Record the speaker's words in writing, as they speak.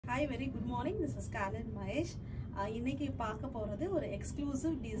Hi, very good morning. This is Kalen Mahesh. இன்னைக்கு பார்க்க போறது ஒரு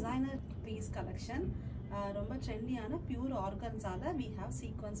எக்ஸ்க்ளூசிவ் டிசைனர் பீஸ் கலெக்ஷன். ரொம்ப ட்ரெண்டியான pure ஆர்கன்ஸால we have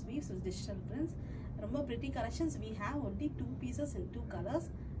sequence weaves with digital prints. ரொம்ப pretty collections. We have only 2 pieces in 2 colors.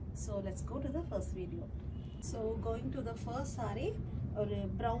 So let's go to the first video. So going to the first saree, ஒரு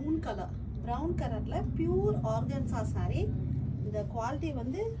brown colorல pure organza saree. இந்த quality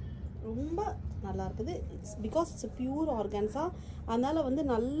வந்து ரொம்ப நல்லா இருக்குது. It's because it's pure organza, அதனால் வந்து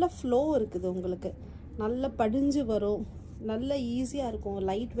நல்ல flow இருக்குது, உங்களுக்கு நல்ல படிஞ்சு வரும், நல்ல ஈஸியாக இருக்கும்,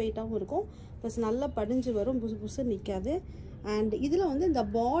 லைட் வெயிட்டாகவும் இருக்கும், ப்ளஸ் நல்லா படிஞ்சு வரும், புதுசு புதுசு நிற்காது. அண்ட் இதில் வந்து இந்த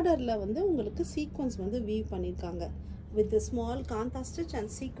பார்டரில் வந்து உங்களுக்கு சீக்வன்ஸ் வந்து வீவ் பண்ணியிருக்காங்க with small Kantha stitch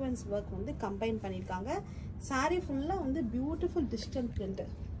and sequence work வந்து கம்பைன் பண்ணியிருக்காங்க. சாரீ ஃபுல்லாக வந்து பியூட்டிஃபுல் டிஜிட்டல் பிரிண்ட்.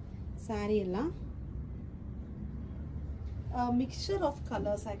 சாரீ எல்லாம் மிக்சர் ஆஃப்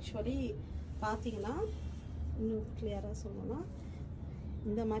கலர்ஸ். ஆக்சுவலி பார்த்தீங்கன்னா இன்னும் கிளியராக சொல்லணும்னா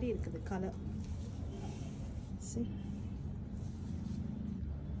இந்த மாதிரி இருக்குது கலர்.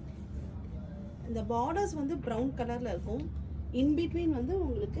 இந்த பார்டர்ஸ் வந்து ப்ரௌன் கலரில் இருக்கும். இன்பிட்வீன் வந்து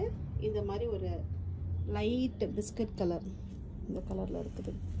உங்களுக்கு இந்த மாதிரி ஒரு லைட் பிஸ்கட் கலர் இந்த கலரில்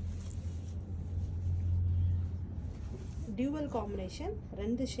இருக்குது. Dual combination,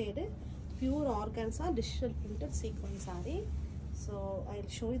 2 shade, pure organza digital printed sequence saree. So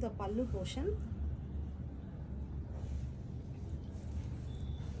I'll show you the pallu portion.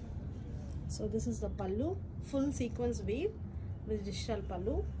 So this is the pallu, full sequence weave with digital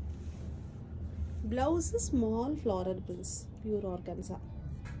pallu. Blouse is small floral prints, pure organza.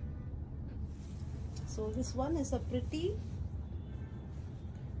 So this one is a pretty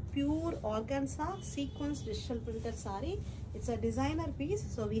pure organza sequence digital printed saree. It's a designer piece,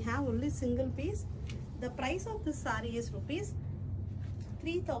 so we have only single piece. The price of this saree is rupees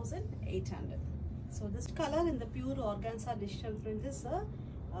 3,800. So this color in the pure organza digital print is a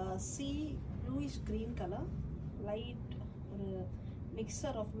sea bluish green color, light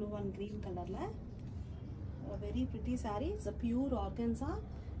mixture of blue and green color la. A very pretty saree. It's a pure organza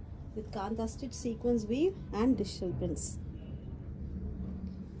with kantha stitch sequence weave and digital prints.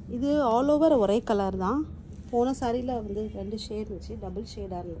 இது all over ஒரே colour தான். போன சாரியில் வந்து 2 shade இருந்துச்சு, double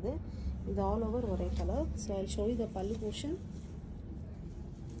ஷேடாக இருந்தது. இது all over ஒரே colour. So I show you the பல்லு portion.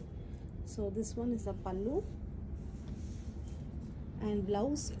 So this one is the பல்லு and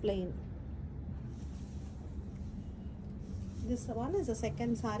blouse plain. This one is the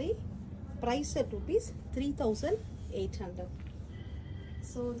second sorry. Price at rupees 3,800.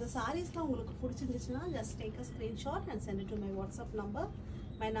 So இந்த சாரீஸ்லாம் உங்களுக்கு பிடிச்சிருந்துச்சுன்னா just take a screenshot and send it to my WhatsApp number.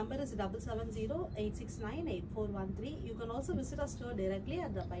 My number is 7708698413. You can also visit our store directly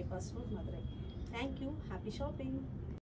at the Bypass Road, Madurai. Thank you. Happy shopping.